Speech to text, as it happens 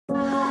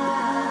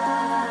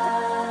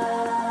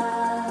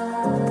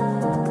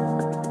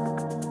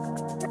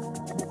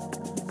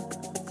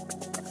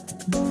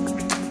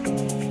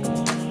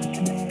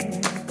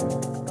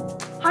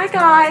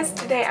guys!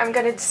 Today I'm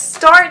gonna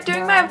start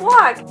doing my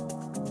vlog.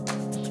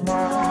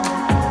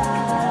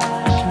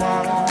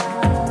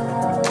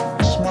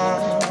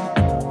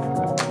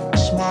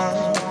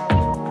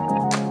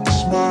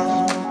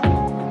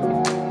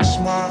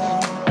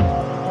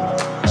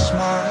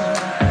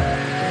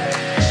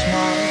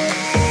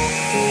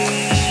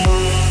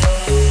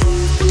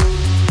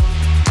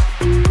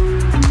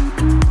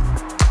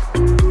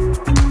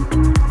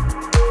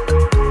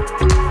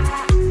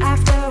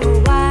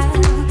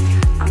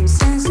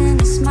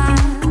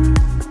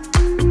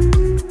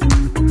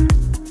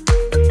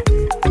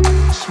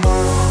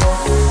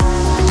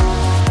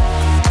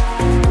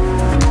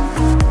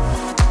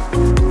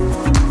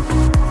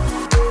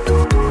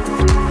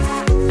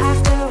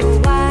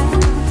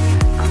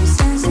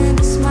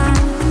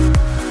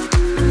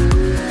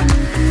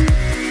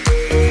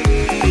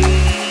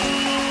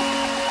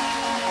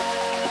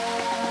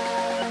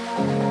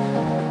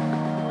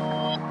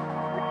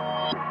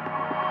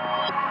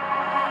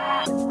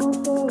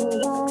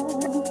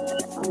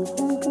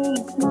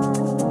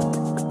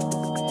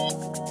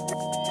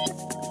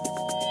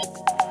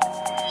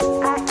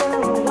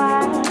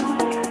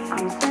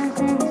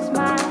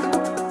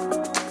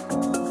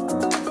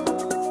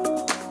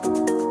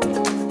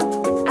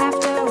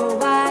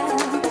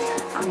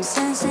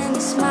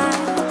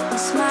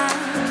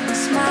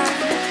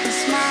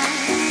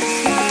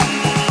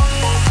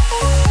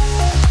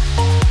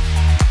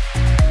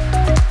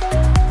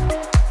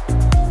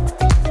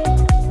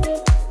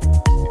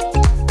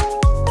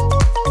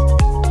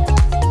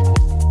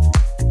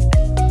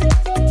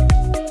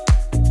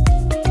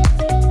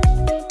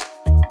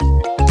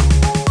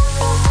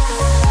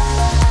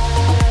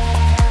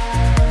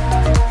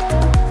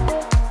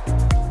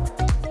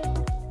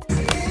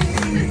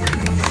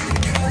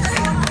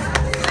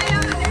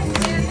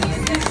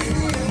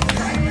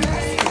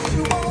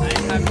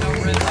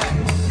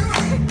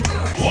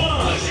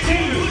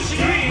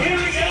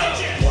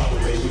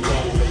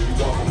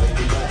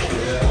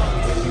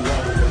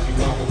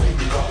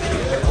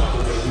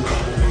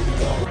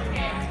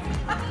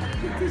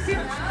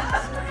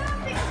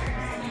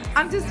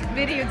 I'm just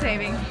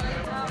videotaping.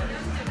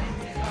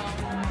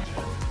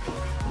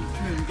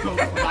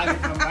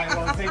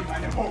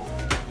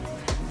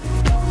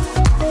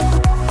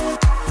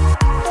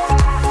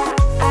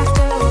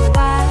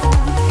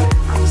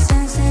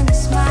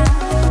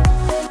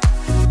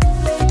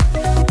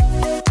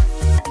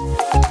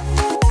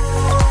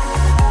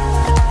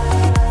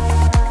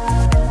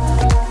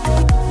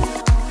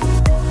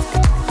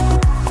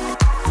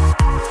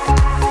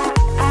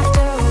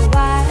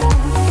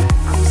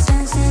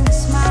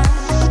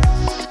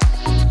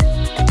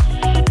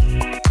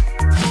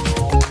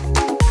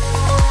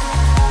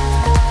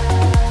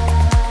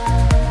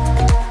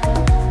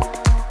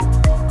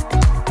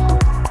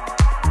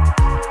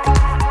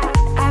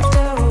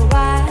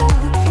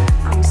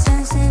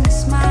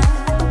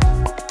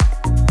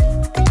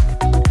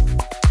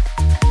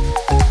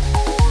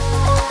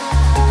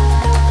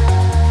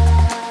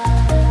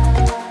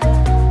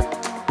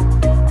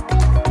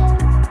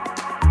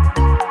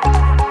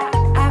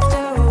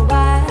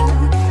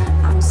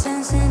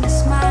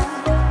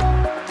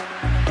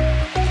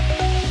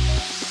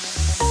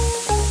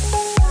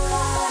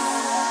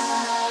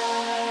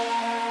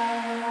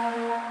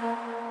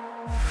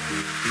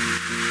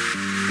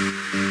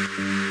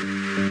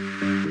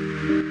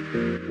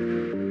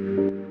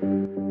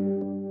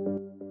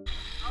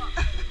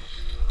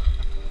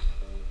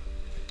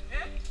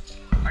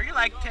 Are you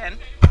like 10?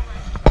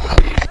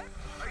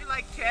 Are you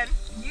like 10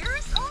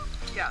 Years old?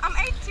 Yeah. I'm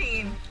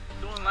 18.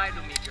 Don't lie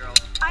to me, girl.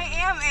 I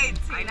am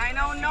 18. I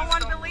know no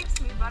one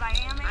believes me, but I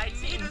am 18.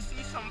 I need to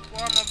see some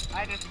form of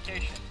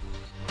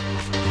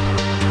identification.